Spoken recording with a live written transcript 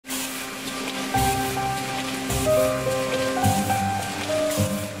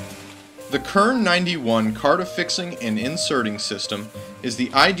The Kern 91 card affixing and inserting system is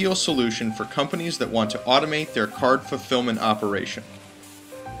the ideal solution for companies that want to automate their card fulfillment operation.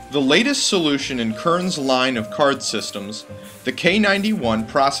 The latest solution in Kern's line of card systems, the K91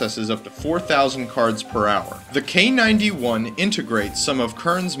 processes up to 4,000 cards per hour. The K91 integrates some of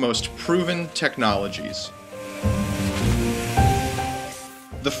Kern's most proven technologies.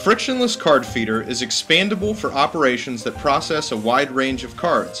 The frictionless card feeder is expandable for operations that process a wide range of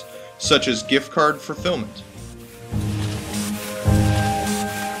cards, such as gift card fulfillment.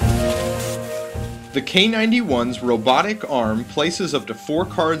 The K91's robotic arm places up to 4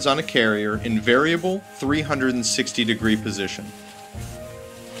 cards on a carrier in variable 360-degree position.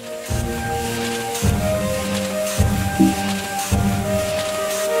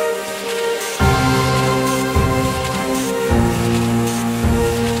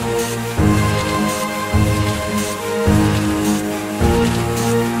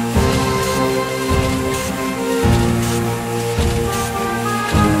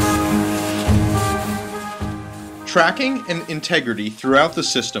 Tracking and integrity throughout the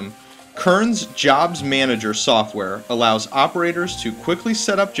system, Kern's Jobs Manager software allows operators to quickly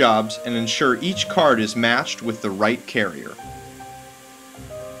set up jobs and ensure each card is matched with the right carrier.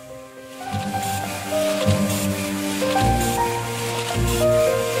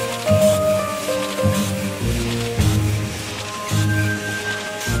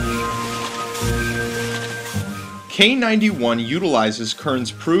 K91 utilizes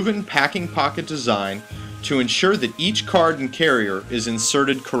Kern's proven packing pocket design to ensure that each card and carrier is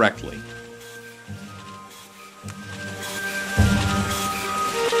inserted correctly.